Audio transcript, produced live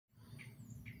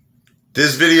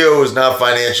This video is not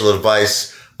financial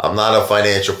advice. I'm not a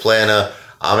financial planner.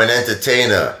 I'm an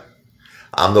entertainer.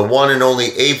 I'm the one and only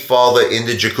Apefather in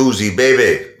the jacuzzi,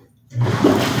 baby.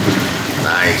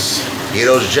 Nice. Hear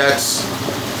those jets?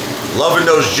 Loving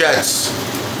those jets.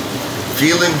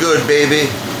 Feeling good, baby.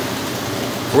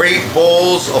 Great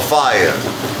balls of fire.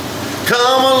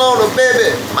 Come along,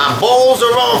 baby. My balls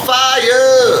are on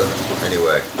fire.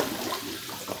 Anyway.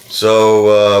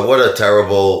 So, what a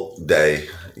terrible day,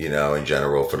 you know, in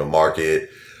general for the market.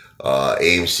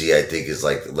 AMC, I think, is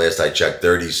like, last I checked,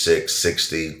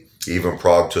 36.60. Even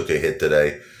PROG took a hit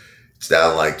today. It's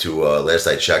down like to, last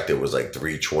I checked, it was like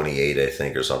 328, I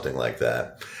think, or something like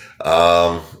that.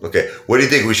 Okay, what do you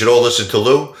think? We should all listen to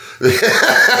Lou?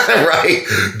 Right?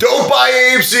 Don't buy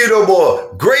AMC no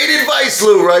more. Great advice,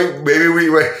 Lou, right? Maybe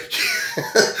we'll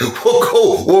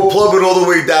plumb it all the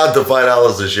way down to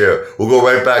 $5 a share. We'll go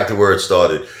right back to where it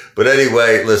started. But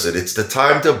anyway, listen, it's the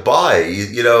time to buy.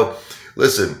 You know,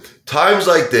 listen, times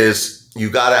like this, you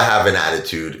got to have an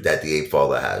attitude that the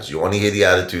Apefather has. You want to hear the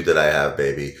attitude that I have,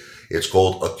 baby? It's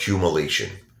called accumulation.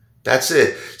 That's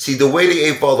it. See, the way the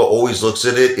Apefather always looks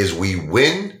at it is we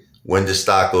win when the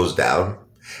stock goes down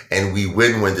and we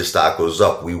win when the stock goes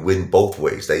up. We win both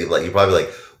ways. You're probably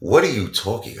like, what are you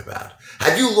talking about?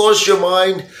 Have you lost your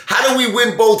mind? How do we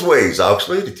win both ways? I'll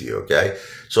explain it to you, okay?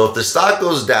 So if the stock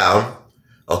goes down,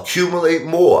 accumulate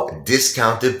more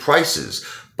discounted prices.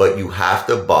 But you have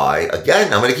to buy,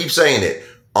 again, I'm going to keep saying it,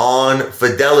 on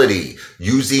Fidelity,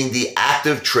 using the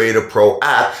Active Trader Pro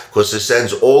app, because it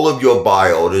sends all of your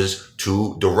buy orders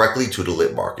directly to the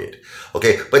lit market.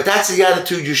 Okay, but that's the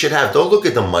attitude you should have. Don't look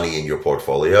at the money in your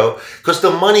portfolio, because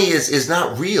the money is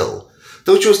not real.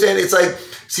 Don't you understand? It's like,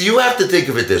 see, you have to think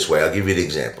of it this way. I'll give you an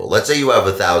example. Let's say you have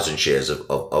 1,000 shares of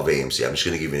AMC. I'm just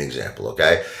going to give you an example,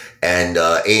 okay? And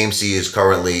AMC is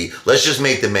currently, let's just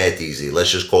make the math easy.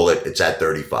 Let's just call it, it's at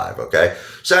 35, okay?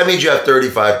 So that means you have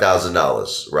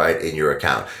 $35,000, right, in your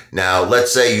account. Now,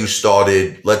 let's say you bought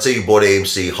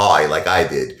AMC high, like I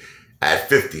did, at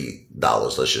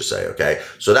 $50, let's just say, okay?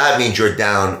 So that means you're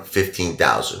down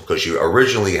 $15,000 because you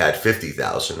originally had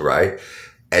 $50,000, right?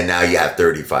 And now you have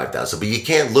 $35,000. But you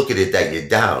can't look at it that you're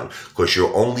down, because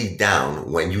you're only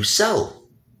down when you sell.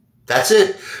 That's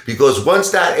it. Because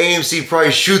once that AMC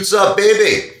price shoots up,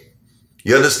 baby,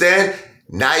 you understand?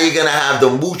 Now you're going to have the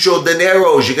mucho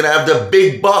dineros. You're going to have the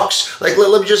big bucks. Like,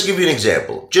 let me just give you an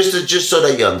example, just so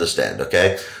that you understand,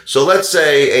 okay? So let's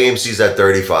say AMC's at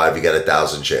 35. You got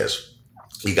 1,000 shares.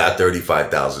 You got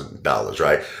 $35,000,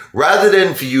 right? Rather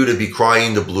than for you to be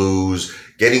crying the blues,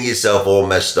 getting yourself all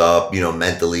messed up, you know,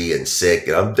 mentally and sick,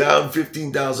 and I'm down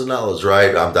 $15,000,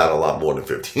 right? I'm down a lot more than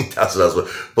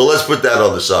 $15,000, but let's put that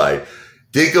on the side.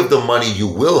 Think of the money you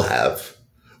will have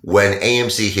when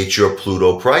AMC hits your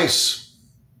Pluto price.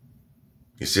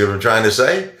 You see what I'm trying to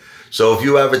say? So if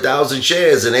you have 1,000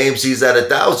 shares and AMC's at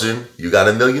 1,000, you got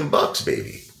 $1 million,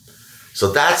 baby.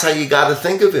 So that's how you got to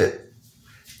think of it.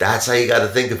 That's how you got to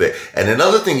think of it. And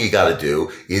another thing you got to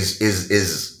do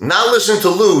is not listen to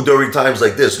Lou during times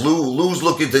like this. Lou's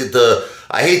looking to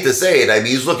I hate to say it, I mean,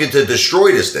 he's looking to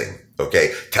destroy this thing,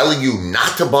 okay? Telling you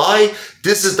not to buy.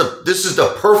 This is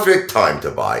the perfect time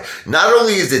to buy. Not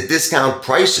only is it discount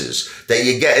prices that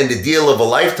you're getting the deal of a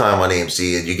lifetime on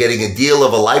AMC, and you're getting a deal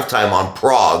of a lifetime on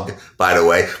PROG, by the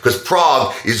way, because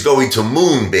PROG is going to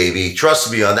moon, baby.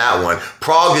 Trust me on that one.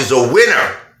 PROG is a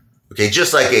winner. Okay,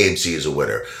 just like AMC is a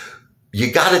winner.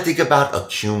 You got to think about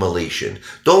accumulation.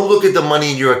 Don't look at the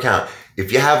money in your account.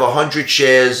 If you have 100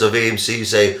 shares of AMC, you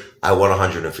say, I want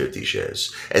 150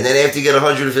 shares. And then after you get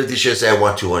 150 shares, say, I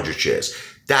want 200 shares.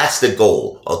 That's the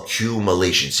goal,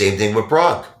 accumulation. Same thing with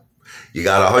PROG. You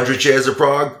got 100 shares of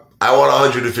PROG, I want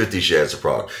 150 shares of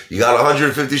PROG. You got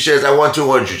 150 shares, I want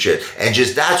 200 shares. And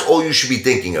just that's all you should be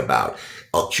thinking about.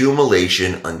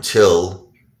 Accumulation until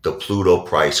the Pluto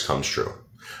price comes true.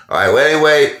 All right, well,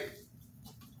 anyway,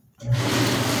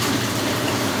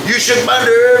 you shook my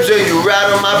nerves and you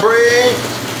rattled my brain.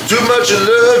 Too much of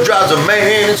love drives a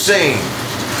man insane.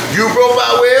 You broke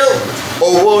my will,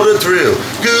 oh, what a thrill.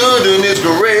 Goodness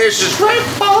gracious, great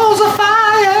balls of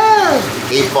fire.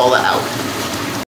 Apefather out.